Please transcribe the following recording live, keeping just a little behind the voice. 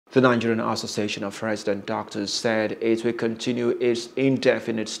The Nigerian Association of Resident Doctors said it will continue its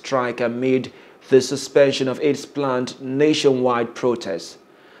indefinite strike amid the suspension of its planned nationwide protests.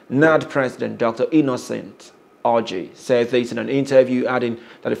 NARD President Dr. Innocent Orji said this in an interview, adding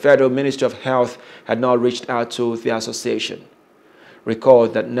that the Federal Ministry of Health had not reached out to the association. Recall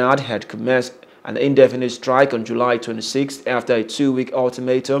that NARD had commenced an indefinite strike on July 26 after a 2-week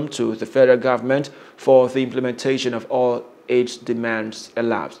ultimatum to the federal government for the implementation of all its demands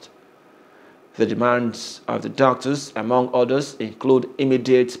elapsed. The demands of the doctors, among others, include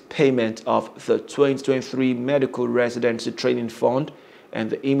immediate payment of the 2023 Medical Residency Training Fund and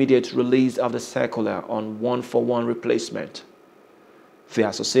the immediate release of the circular on 1-for-1 replacement. The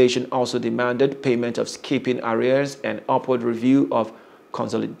association also demanded payment of skipping arrears and upward review of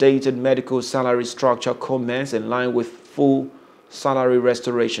consolidated medical salary structure comments in line with full salary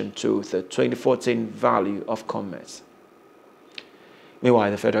restoration to the 2014 value of comments.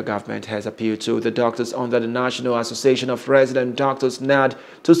 Meanwhile, the federal government has appealed to the doctors under the National Association of Resident Doctors (NARD)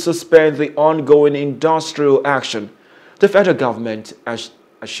 to suspend the ongoing industrial action. The federal government has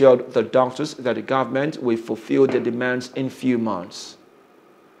assured the doctors that the government will fulfill their demands in few months.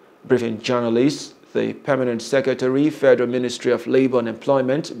 Briefing journalists, the Permanent Secretary, Federal Ministry of Labor and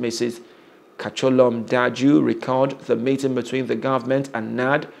Employment, Mrs. Kacholom Daju, recalled the meeting between the government and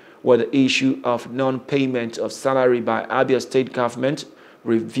NARD, where the issue of non-payment of salary by Abia State government,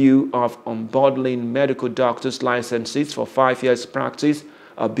 review of unbundling medical doctors' licenses for 5 years practice,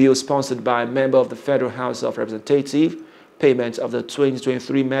 a bill sponsored by a member of the Federal House of Representatives, payment of the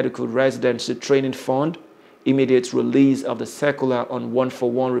 2023 Medical Residency Training Fund, immediate release of the circular on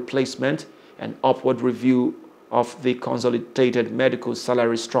 1-for-1 replacement, and upward review of the consolidated medical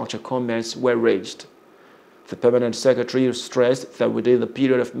salary structure comments were raised. The Permanent Secretary stressed that within the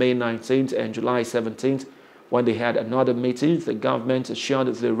period of May 19th and July 17th, when they had another meeting, the government assured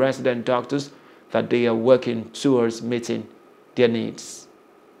the resident doctors that they are working towards meeting their needs.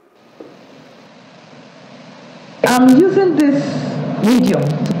 I'm using this medium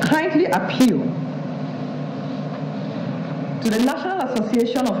to kindly appeal to the National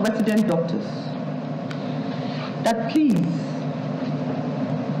Association of Resident Doctors that please,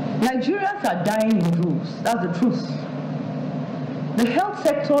 Nigerians are dying in droves. That's the truth. The health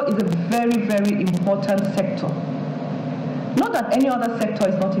sector is a very, very important sector. Not that any other sector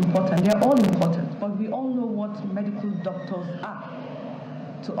is not important. They're all important. But we all know what medical doctors are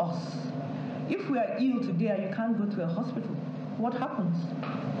to us. If we are ill today and you can't go to a hospital, what happens?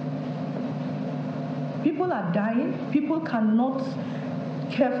 People are dying. People cannot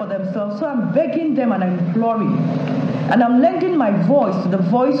care for themselves. So I'm begging them and I'm imploring. And I'm lending my voice to the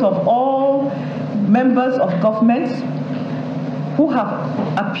voice of all members of government who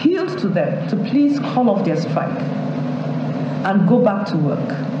have appealed to them to please call off their strike and go back to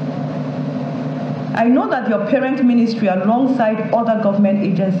work. I know that your parent ministry alongside other government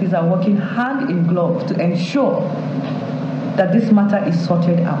agencies are working hand in glove to ensure that this matter is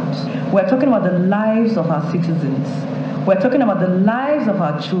sorted out. We're talking about the lives of our citizens. We're talking about the lives of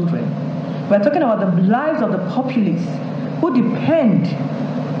our children. We're talking about the lives of the populace who depend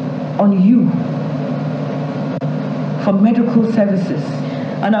on you for medical services.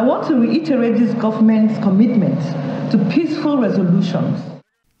 And I want to reiterate this government's commitment to peaceful resolutions.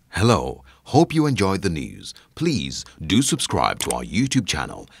 Hello, hope you enjoyed the news. Please do subscribe to our YouTube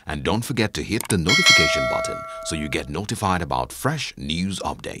channel and don't forget to hit the notification button so you get notified about fresh news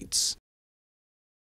updates.